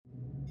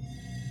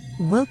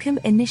Welcome,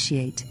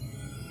 Initiate.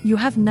 You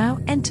have now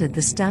entered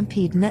the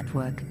Stampede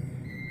Network.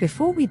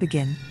 Before we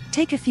begin,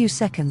 take a few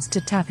seconds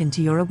to tap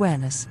into your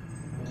awareness.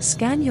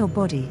 Scan your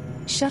body,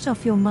 shut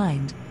off your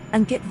mind,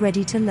 and get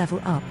ready to level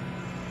up.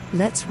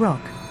 Let's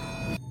rock.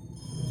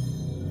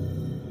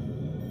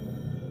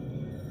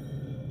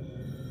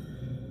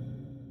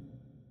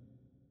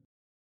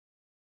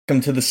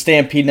 Welcome to the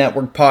Stampede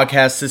Network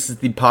podcast. This is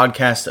the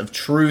podcast of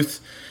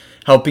truth,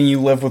 helping you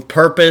live with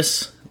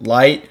purpose,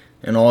 light,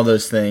 and all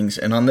those things.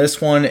 And on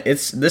this one,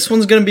 this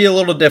one's going to be a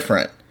little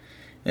different.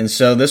 And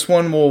so this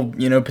one will,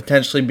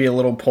 potentially be a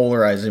little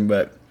polarizing.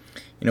 But,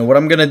 what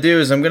I'm going to do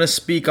is I'm going to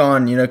speak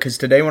on, because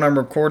today when I'm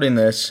recording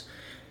this,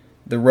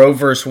 the Roe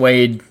vs.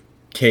 Wade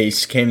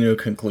case came to a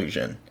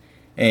conclusion.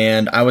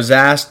 And I was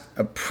asked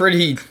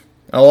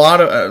a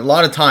lot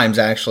of times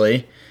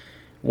actually,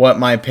 what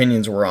my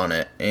opinions were on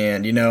it.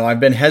 And,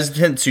 I've been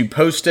hesitant to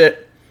post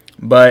it,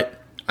 but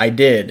I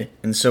did.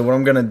 And so what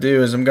I'm going to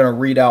do is I'm going to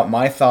read out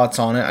my thoughts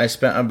on it. I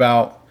spent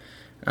about,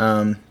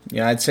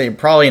 I'd say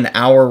probably an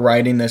hour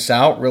writing this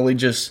out, really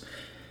just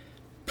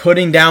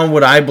putting down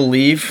what I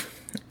believe.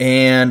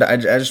 And I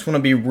just want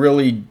to be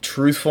really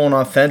truthful and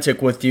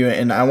authentic with you.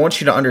 And I want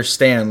you to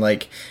understand,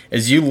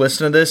 as you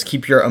listen to this,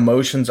 keep your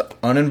emotions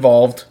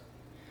uninvolved.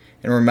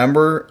 And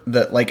remember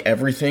that, like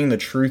everything, the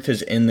truth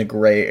is in the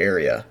gray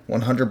area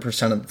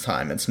 100% of the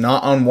time. It's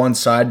not on one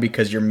side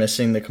because you're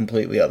missing the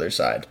completely other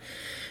side.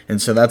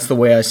 And so that's the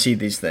way I see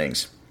these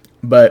things.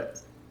 But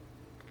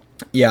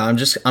yeah, I'm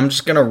just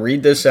going to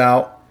read this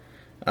out.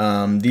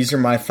 These are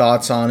my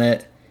thoughts on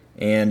it.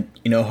 And,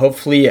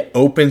 hopefully it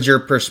opens your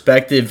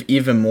perspective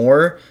even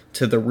more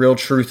to the real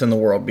truth in the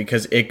world,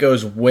 because it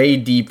goes way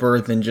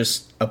deeper than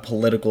just a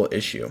political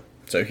issue.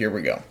 So here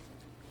we go.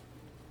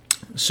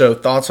 So,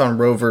 thoughts on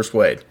Roe vs.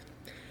 Wade.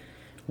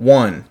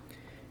 1.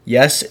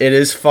 Yes, it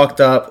is fucked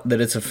up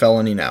that it's a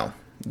felony now.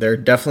 There are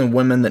definitely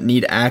women that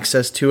need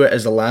access to it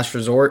as a last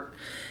resort.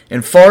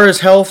 And as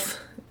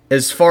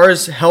far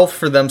as health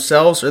for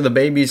themselves or the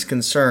baby is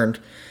concerned,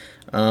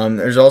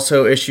 there's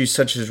also issues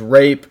such as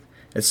rape,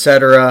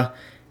 etc.,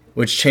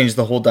 which change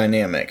the whole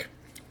dynamic.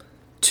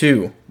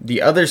 2.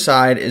 The other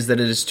side is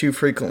that it is too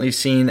frequently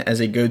seen as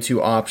a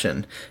go-to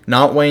option,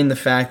 not weighing the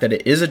fact that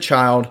it is a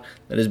child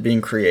that is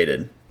being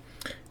created.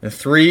 And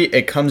 3,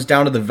 it comes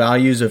down to the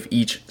values of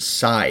each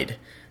side.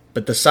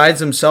 But the sides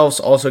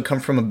themselves also come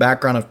from a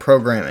background of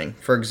programming.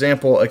 For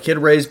example, a kid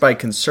raised by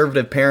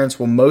conservative parents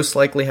will most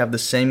likely have the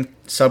same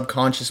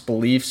subconscious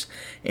beliefs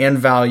and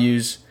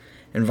values,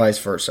 and vice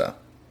versa.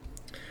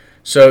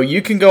 So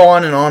you can go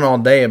on and on all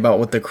day about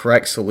what the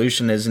correct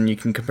solution is, and you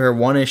can compare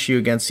one issue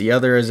against the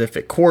other as if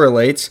it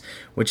correlates,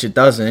 which it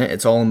doesn't.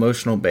 It's all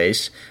emotional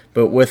based.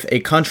 But with a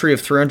country of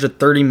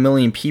 330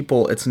 million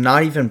people, it's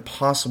not even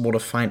possible to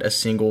find a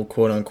single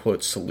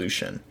quote-unquote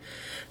solution.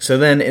 So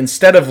then,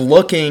 instead of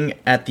looking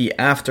at the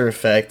after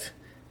effect,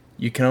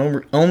 you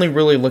can only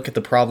really look at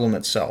the problem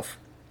itself.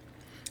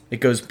 It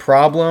goes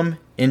problem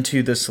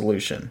into the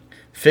solution.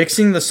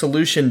 Fixing the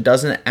solution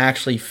doesn't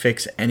actually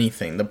fix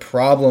anything. The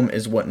problem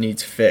is what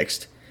needs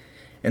fixed.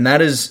 And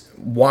that is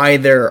why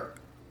the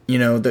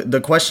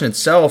question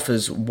itself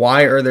is,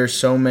 why are there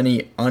so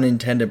many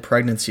unintended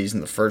pregnancies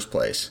in the first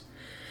place?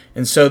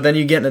 And so then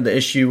you get into the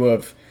issue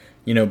of,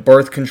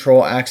 birth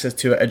control, access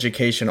to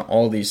education,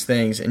 all these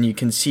things. And you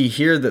can see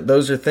here that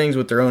those are things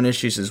with their own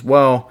issues as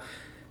well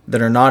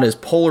that are not as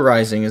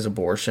polarizing as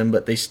abortion,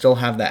 but they still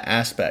have that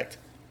aspect.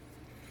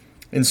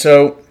 And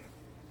so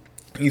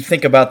you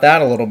think about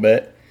that a little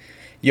bit.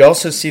 You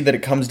also see that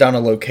it comes down to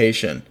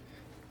location.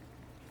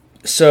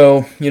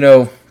 So,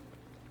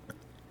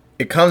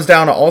 it comes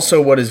down to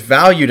also what is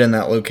valued in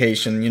that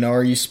location.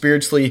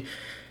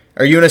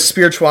 Are you in a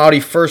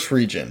spirituality first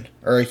region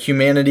or a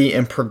humanity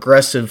and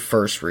progressive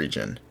first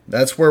region?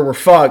 That's where we're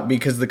fucked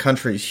because the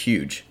country is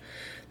huge.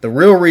 The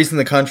real reason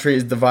the country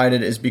is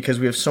divided is because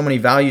we have so many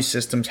value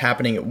systems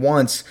happening at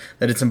once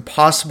that it's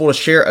impossible to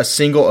share a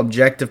single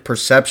objective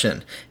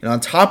perception. And on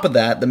top of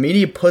that, the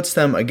media puts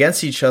them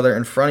against each other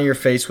in front of your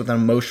face with an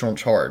emotional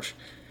charge.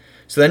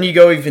 So then you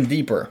go even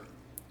deeper.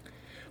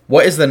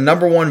 What is the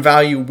number one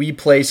value we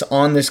place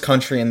on this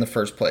country in the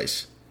first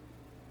place?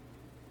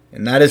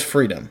 And that is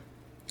freedom.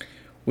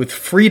 With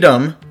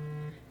freedom,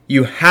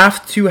 you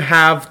have to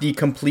have the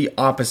complete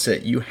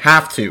opposite. You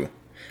have to.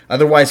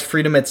 Otherwise,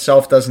 freedom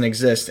itself doesn't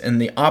exist. And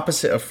the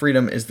opposite of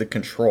freedom is the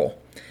control.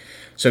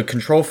 So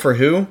control for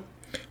who?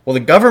 Well,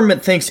 the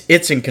government thinks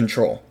it's in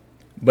control,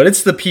 but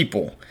it's the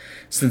people,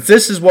 since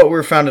this is what we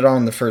were founded on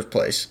in the first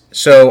place.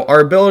 So our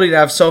ability to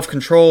have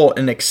self-control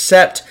and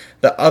accept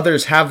that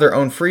others have their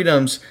own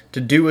freedoms to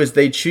do as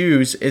they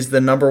choose is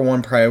the number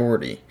one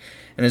priority.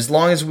 And as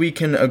long as we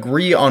can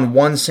agree on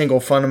one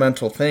single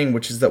fundamental thing,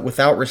 which is that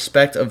without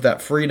respect of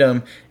that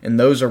freedom and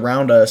those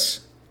around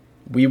us,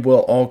 we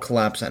will all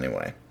collapse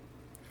anyway.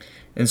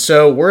 And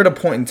so we're at a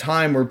point in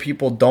time where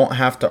people don't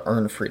have to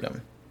earn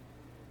freedom.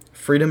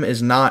 Freedom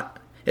it's not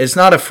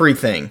a free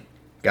thing,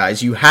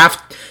 guys. You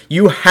have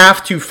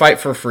to fight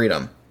for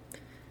freedom.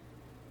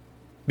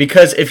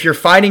 Because if you're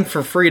fighting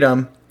for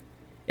freedom,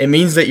 it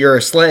means that you're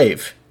a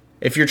slave.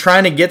 If you're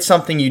trying to get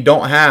something you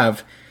don't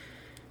have,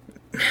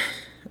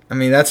 I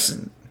mean, that's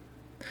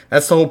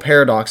the whole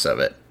paradox of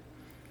it.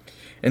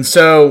 And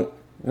so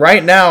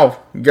right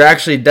now, you're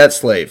actually a debt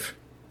slave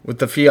with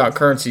the fiat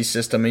currency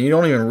system, and you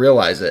don't even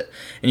realize it.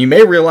 And you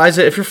may realize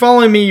it. If you're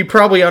following me, you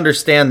probably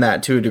understand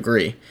that to a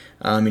degree,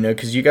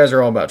 because you guys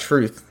are all about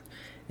truth.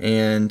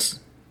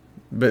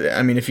 But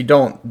I mean, if you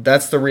don't,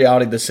 that's the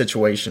reality of the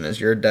situation, is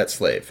you're a debt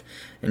slave.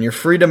 And your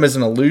freedom is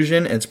an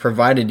illusion. It's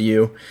provided to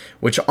you,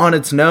 which on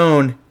its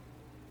own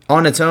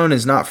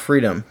is not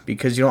freedom,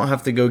 because you don't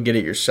have to go get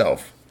it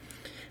yourself.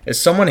 If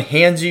someone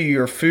hands you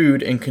your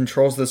food and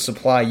controls the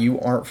supply, you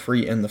aren't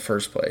free in the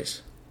first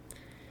place.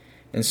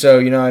 And so,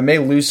 I may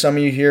lose some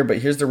of you here, but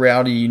here's the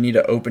reality you need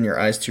to open your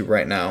eyes to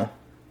right now.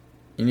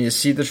 You need to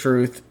see the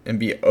truth and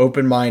be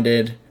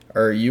open-minded,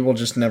 or you will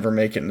just never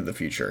make it into the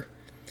future.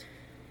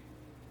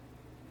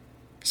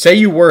 Say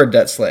you were a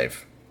debt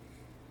slave.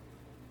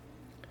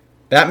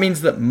 That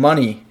means that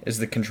money is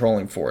the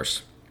controlling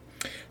force.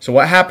 So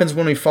what happens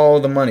when we follow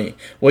the money?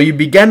 Well, you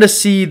begin to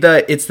see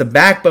that it's the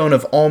backbone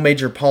of all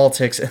major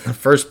politics in the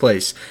first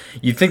place.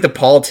 You think the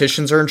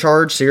politicians are in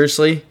charge?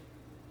 Seriously?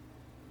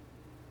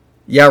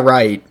 Yeah,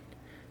 right.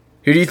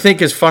 Who do you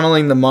think is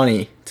funneling the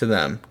money to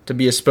them to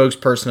be a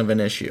spokesperson of an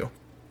issue?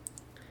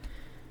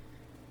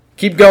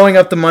 Keep going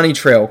up the money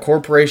trail.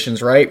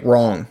 Corporations, right?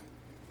 Wrong.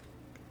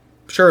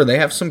 Sure, they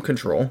have some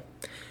control.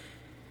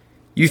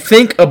 You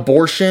think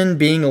abortion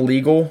being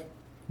illegal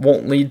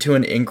won't lead to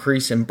an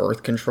increase in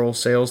birth control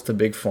sales to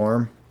Big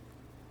Farm?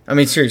 I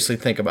mean, seriously,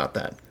 think about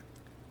that.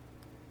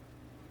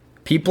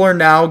 People are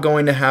now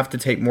going to have to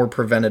take more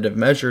preventative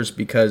measures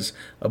because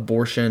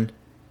abortion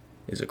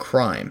is a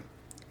crime.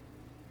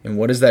 And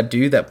what does that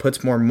do? That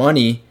puts more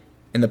money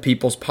in the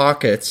people's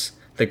pockets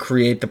that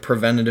create the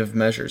preventative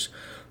measures.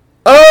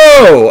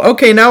 Oh,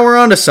 okay, now we're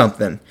on to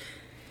something.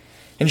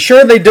 And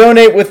sure, they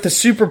donate with the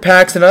super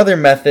PACs and other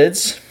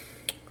methods,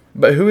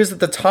 but who is at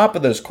the top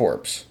of those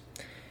corps?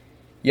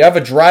 You have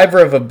a driver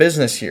of a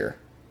business here.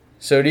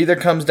 So it either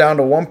comes down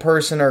to one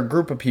person or a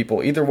group of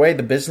people. Either way,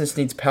 the business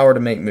needs power to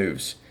make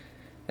moves.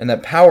 And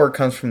that power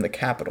comes from the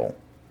capital.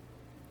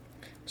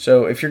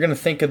 So if you're going to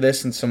think of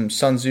this in some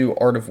Sun Tzu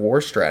Art of War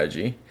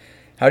strategy,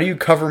 how do you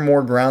cover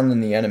more ground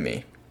than the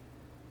enemy?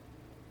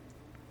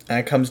 And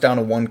it comes down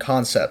to one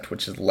concept,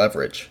 which is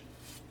leverage.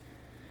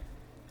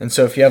 And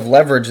so if you have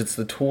leverage, it's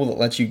the tool that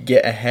lets you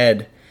get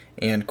ahead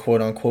and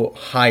quote-unquote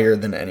higher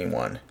than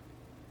anyone.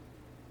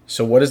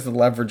 So what is the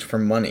leverage for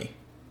money?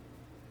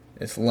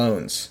 It's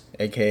loans,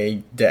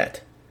 aka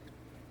debt.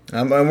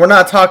 And we're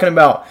not talking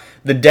about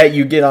the debt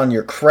you get on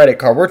your credit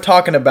card. We're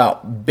talking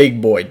about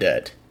big boy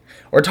debt.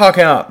 We're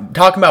talking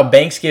about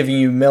banks giving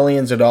you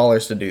millions of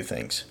dollars to do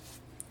things.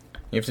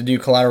 You have to do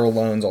collateral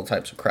loans, all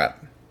types of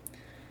crap.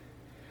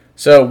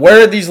 So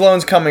where are these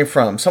loans coming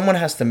from? Someone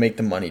has to make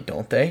the money,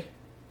 don't they?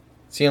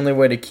 It's the only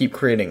way to keep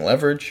creating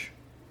leverage.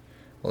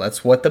 Well,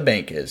 that's what the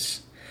bank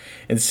is.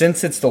 And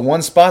since it's the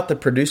one spot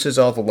that produces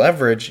all the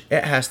leverage,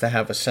 it has to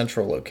have a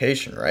central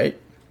location, right?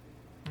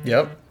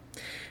 Yep.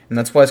 And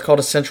that's why it's called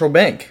a central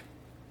bank.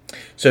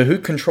 So who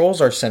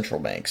controls our central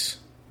banks?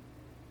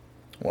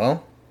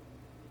 Well,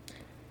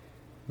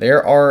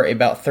 there are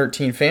about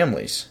 13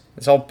 families.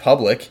 It's all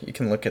public. You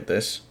can look at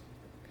this.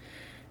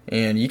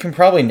 And you can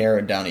probably narrow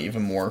it down to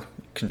even more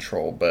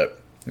control.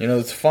 But,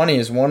 what's funny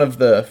is one of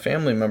the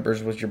family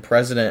members was your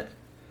president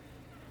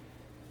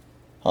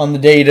on the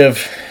date of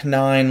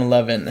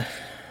 9/11.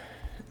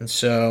 And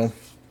so,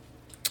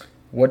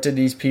 what did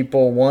these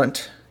people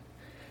want?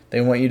 They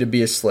want you to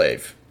be a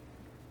slave.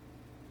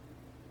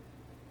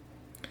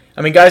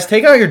 I mean, guys,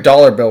 take out your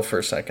dollar bill for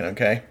a second,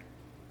 okay?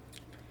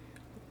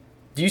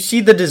 Do you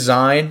see the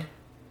design?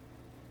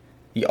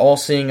 The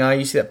all-seeing eye?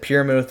 You see that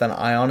pyramid with an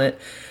eye on it?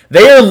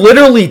 They are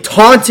literally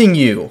taunting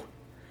you.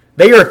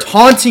 They are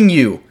taunting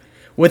you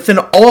with an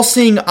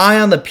all-seeing eye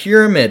on the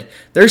pyramid.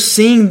 They're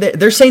saying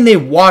they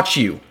watch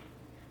you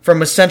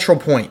from a central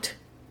point.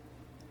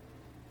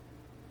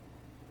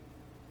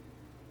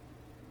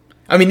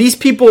 I mean, these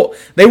people,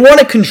 they want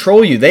to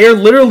control you. They are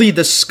literally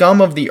the scum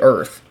of the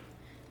earth.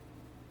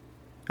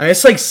 I mean,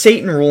 it's like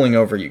Satan ruling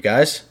over you,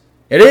 guys.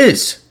 It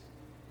is.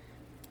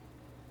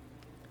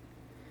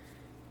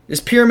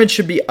 This pyramid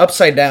should be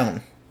upside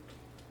down.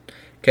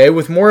 Okay,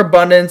 with more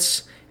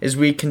abundance as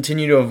we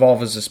continue to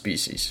evolve as a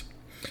species.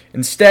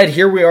 Instead,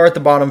 here we are at the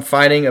bottom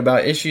fighting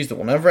about issues that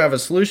will never have a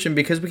solution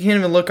because we can't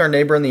even look our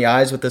neighbor in the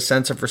eyes with a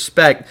sense of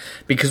respect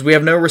because we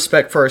have no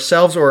respect for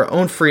ourselves or our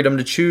own freedom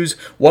to choose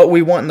what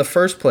we want in the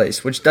first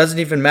place, which doesn't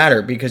even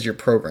matter because you're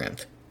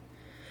programmed.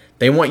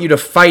 They want you to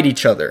fight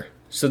each other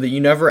so that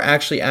you never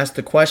actually ask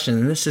the question,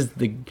 and this is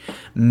the $1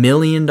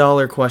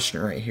 million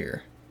question right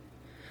here.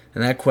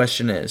 And that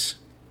question is,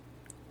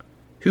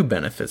 who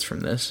benefits from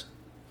this?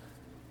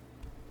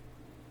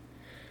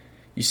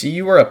 You see,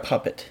 you are a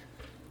puppet.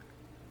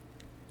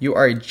 You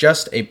are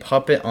just a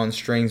puppet on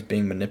strings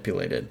being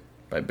manipulated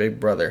by Big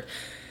Brother.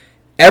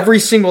 Every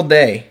single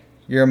day,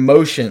 your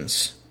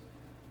emotions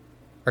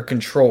are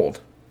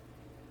controlled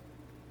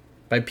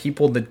by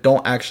people that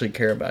don't actually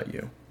care about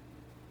you.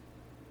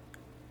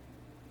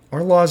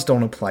 Our laws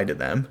don't apply to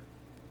them.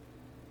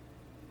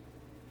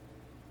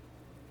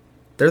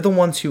 They're the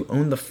ones who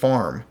own the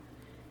farm.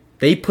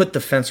 They put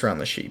the fence around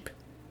the sheep.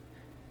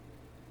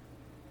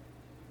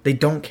 They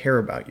don't care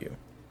about you.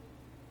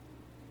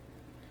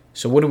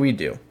 So what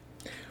do?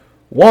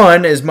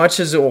 One, as much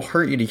as it will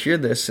hurt you to hear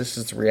this is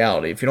the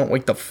reality. If you don't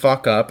wake the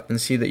fuck up and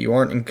see that you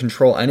aren't in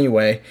control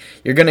anyway,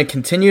 you're going to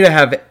continue to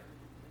have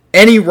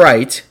any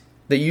right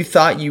that you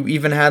thought you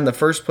even had in the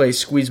first place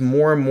squeezed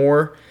more and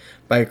more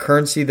by a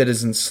currency that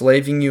is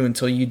enslaving you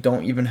until you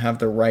don't even have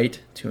the right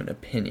to an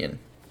opinion.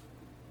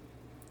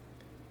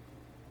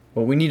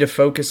 What we need to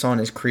focus on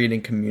is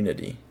creating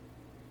community,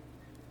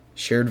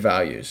 shared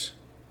values.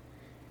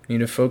 We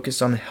need to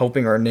focus on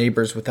helping our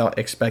neighbors without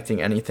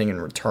expecting anything in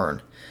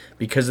return,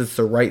 because it's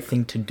the right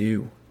thing to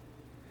do.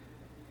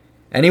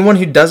 Anyone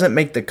who doesn't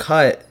make the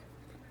cut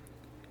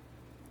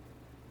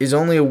is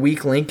only a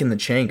weak link in the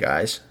chain,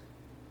 guys.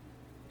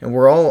 And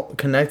we're all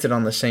connected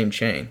on the same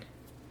chain.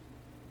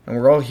 And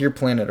we're all here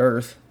planet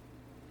Earth.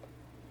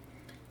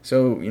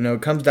 So,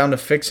 it comes down to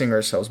fixing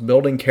ourselves,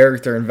 building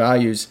character and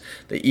values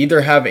that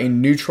either have a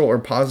neutral or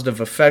positive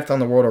effect on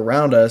the world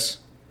around us,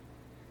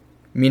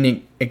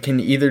 meaning it can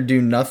either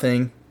do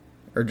nothing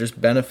or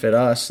just benefit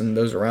us and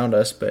those around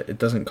us, but it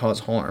doesn't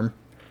cause harm.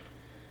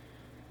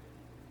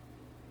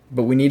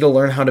 But we need to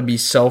learn how to be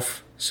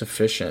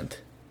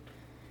self-sufficient.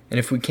 And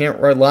if we can't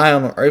rely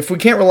on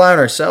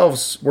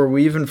ourselves, were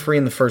we even free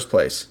in the first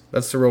place?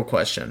 That's the real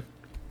question.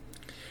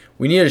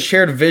 We need a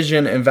shared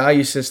vision and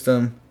value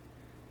system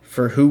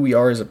for who we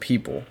are as a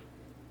people.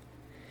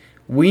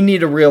 We need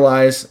to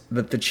realize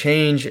that the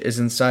change is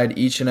inside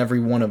each and every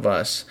one of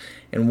us,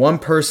 and one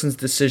person's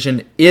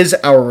decision is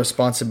our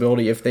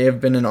responsibility if they have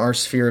been in our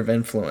sphere of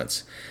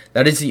influence.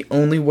 That is the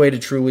only way to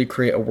truly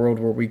create a world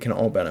where we can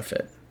all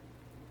benefit.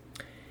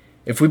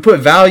 If we put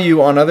value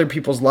on other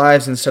people's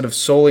lives instead of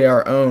solely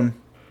our own,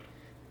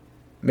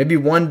 maybe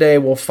one day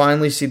we'll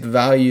finally see the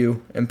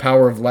value and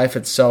power of life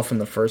itself in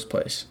the first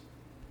place.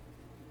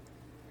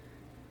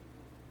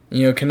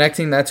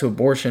 Connecting that to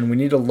abortion, we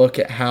need to look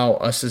at how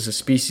us as a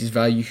species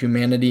value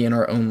humanity in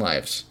our own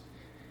lives.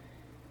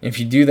 If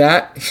you do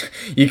that,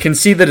 you can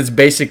see that it's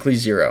basically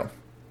zero.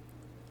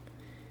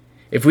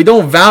 If we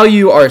don't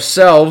value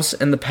ourselves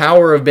and the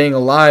power of being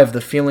alive, the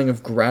feeling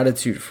of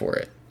gratitude for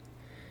it,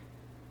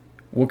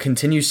 we'll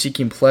continue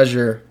seeking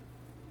pleasure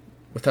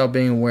without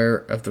being aware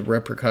of the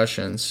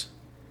repercussions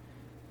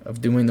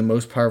of doing the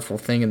most powerful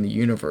thing in the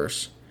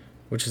universe,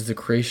 which is the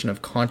creation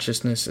of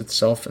consciousness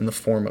itself in the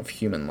form of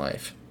human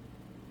life.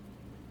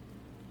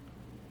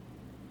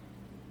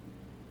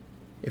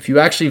 If you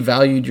actually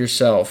valued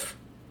yourself,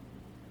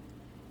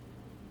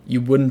 you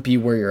wouldn't be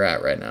where you're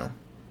at right now.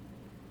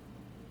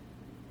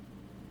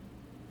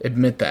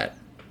 Admit that.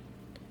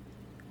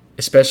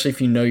 Especially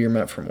if you know you're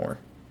meant for more.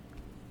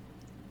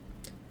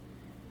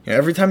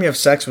 Every time you have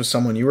sex with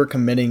someone, you are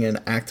committing an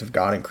act of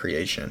God in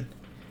creation.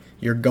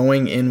 You're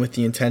going in with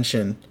the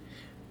intention,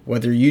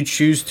 whether you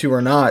choose to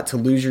or not, to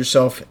lose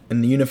yourself in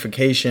the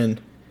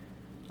unification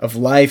of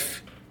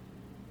life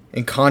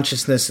and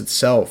consciousness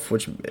itself,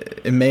 which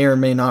it may or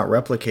may not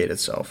replicate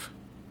itself.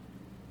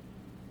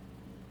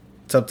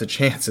 It's up to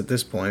chance at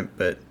this point,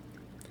 but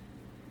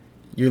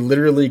you're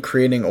literally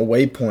creating a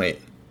waypoint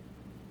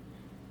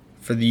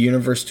for the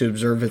universe to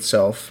observe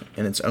itself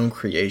in its own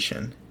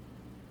creation.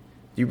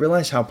 Do you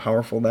realize how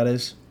powerful that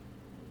is?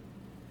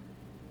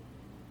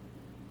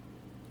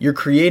 You're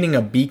creating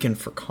a beacon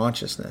for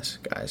consciousness,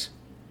 guys.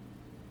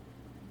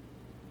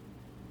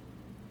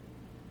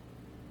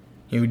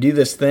 We do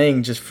this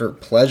thing just for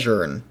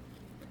pleasure and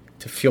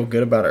to feel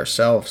good about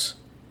ourselves.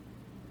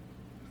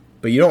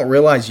 But you don't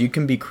realize you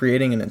can be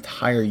creating an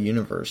entire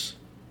universe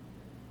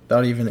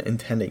without even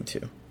intending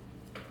to.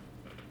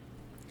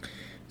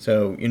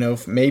 So,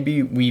 if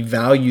maybe we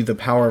value the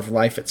power of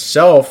life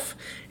itself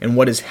and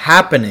what is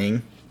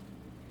happening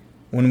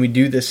when we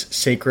do this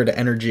sacred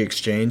energy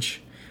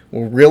exchange,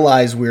 we'll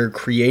realize we're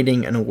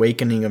creating an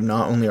awakening of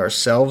not only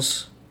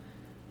ourselves,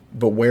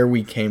 but where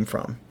we came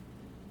from.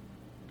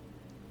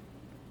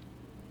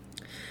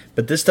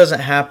 But this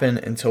doesn't happen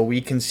until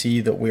we can see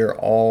that we are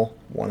all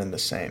one and the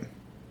same.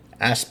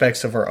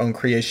 Aspects of our own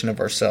creation of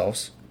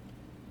ourselves.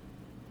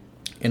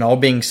 And all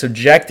being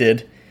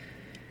subjected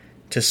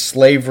to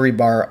slavery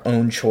by our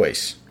own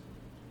choice.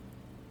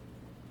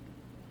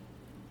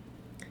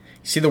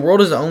 See, the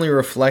world is only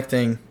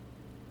reflecting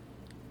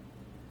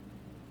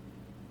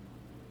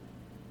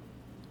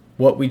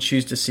what we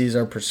choose to see as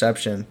our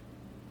perception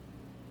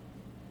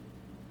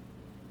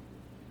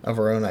of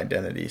our own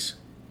identities.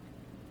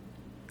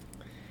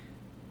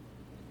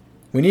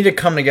 We need to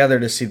come together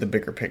to see the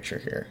bigger picture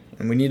here.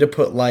 And we need to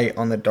put light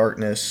on the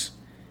darkness.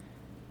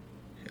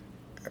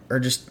 Or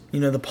just,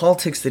 the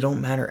politics, they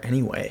don't matter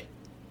anyway.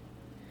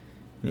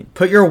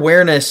 Put your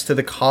awareness to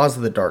the cause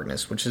of the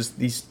darkness, which is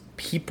these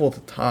people at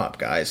the top,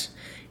 guys.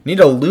 You need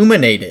to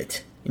illuminate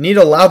it. You need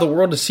to allow the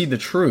world to see the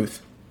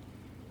truth.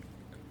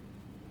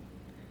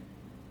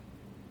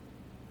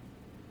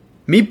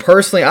 Me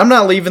personally, I'm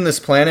not leaving this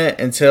planet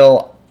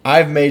until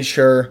I've made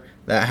sure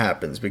that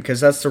happens,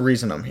 because that's the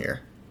reason I'm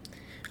here.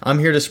 I'm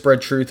here to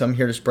spread truth. I'm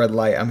here to spread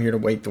light. I'm here to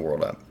wake the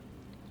world up.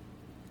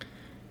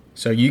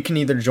 So you can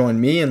either join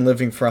me in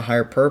living for a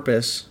higher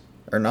purpose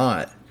or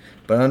not,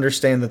 but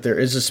understand that there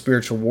is a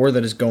spiritual war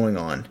that is going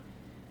on.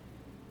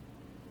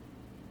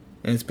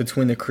 And it's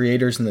between the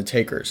creators and the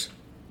takers.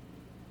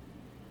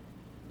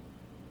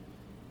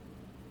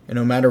 And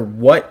no matter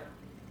what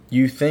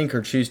you think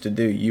or choose to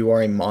do, you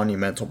are a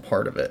monumental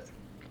part of it.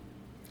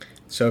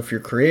 So if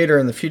you're a creator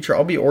in the future,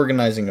 I'll be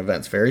organizing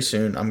events very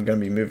soon. I'm going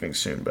to be moving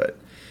soon, but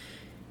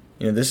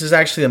this is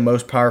actually the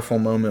most powerful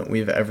moment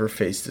we've ever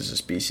faced as a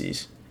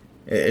species.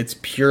 It's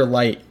pure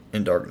light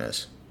and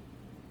darkness.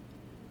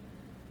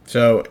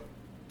 So,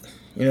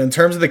 in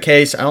terms of the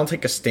case, I don't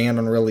take a stand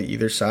on really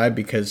either side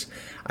because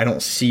I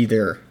don't see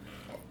there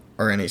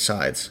are any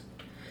sides.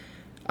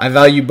 I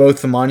value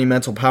both the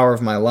monumental power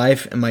of my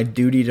life and my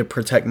duty to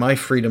protect my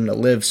freedom to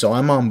live, so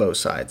I'm on both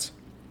sides.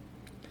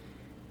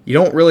 You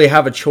don't really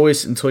have a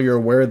choice until you're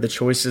aware of the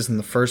choices in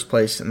the first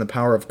place and the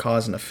power of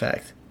cause and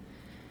effect.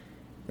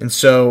 And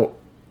so,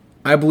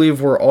 I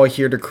believe we're all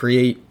here to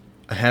create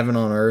a heaven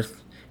on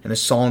earth and a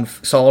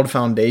solid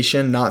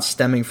foundation, not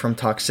stemming from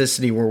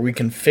toxicity, where we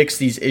can fix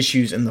these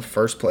issues in the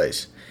first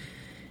place.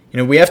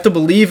 We have to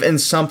believe in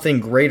something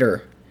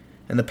greater,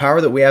 and the power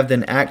that we have to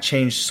enact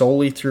change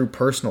solely through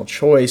personal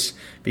choice,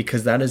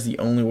 because that is the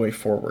only way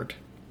forward.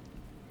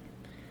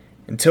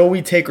 Until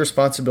we take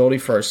responsibility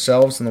for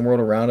ourselves and the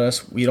world around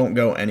us, we don't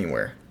go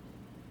anywhere.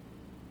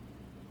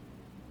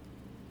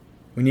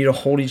 We need to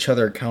hold each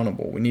other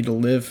accountable. We need to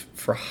live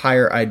for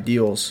higher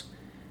ideals,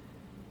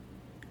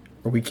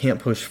 or we can't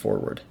push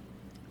forward.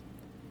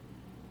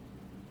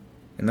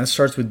 And that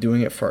starts with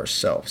doing it for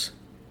ourselves.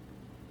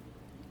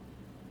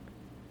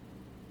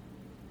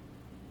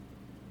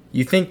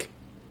 You think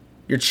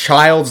your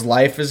child's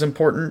life is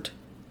important?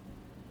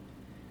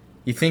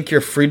 You think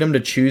your freedom to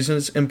choose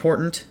is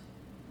important?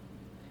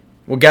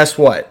 Well, guess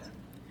what?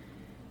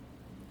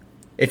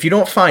 If you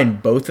don't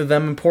find both of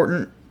them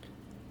important,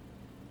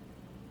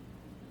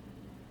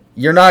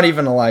 you're not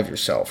even alive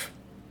yourself,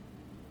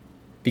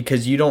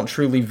 because you don't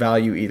truly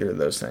value either of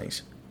those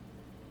things.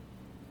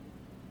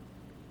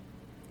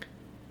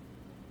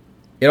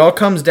 It all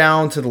comes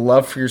down to the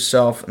love for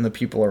yourself and the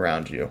people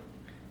around you.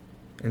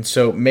 And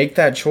so make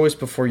that choice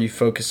before you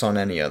focus on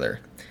any other.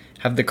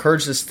 Have the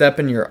courage to step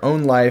in your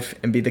own life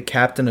and be the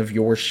captain of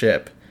your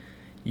ship.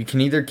 You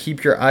can either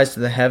keep your eyes to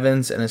the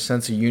heavens and a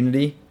sense of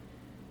unity,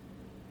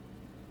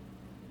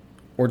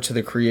 or to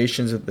the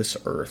creations of this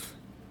earth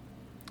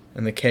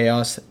and the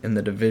chaos and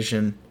the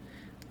division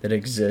that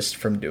exists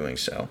from doing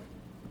so.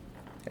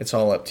 It's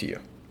all up to you.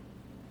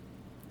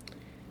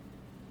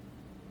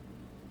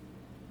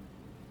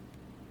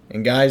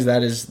 And guys,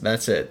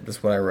 that's it.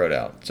 That's what I wrote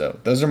out. So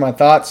those are my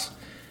thoughts.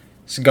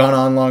 It's gone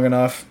on long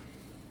enough,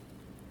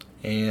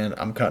 and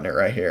I'm cutting it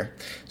right here.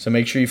 So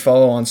make sure you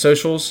follow on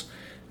socials.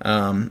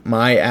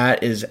 My @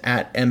 is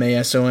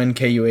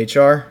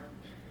 @MASONKUHR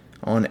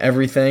on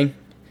everything.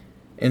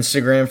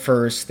 Instagram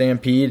for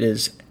Stampede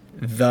is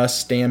The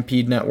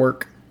Stampede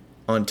Network.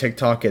 On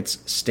TikTok, it's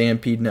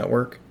Stampede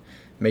Network.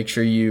 Make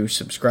sure you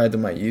subscribe to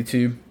my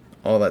YouTube,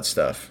 all that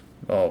stuff.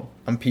 Well,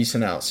 I'm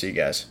peacing out. See you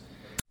guys.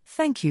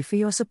 Thank you for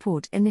your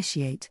support,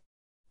 Initiate.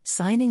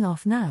 Signing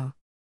off now.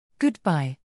 Goodbye.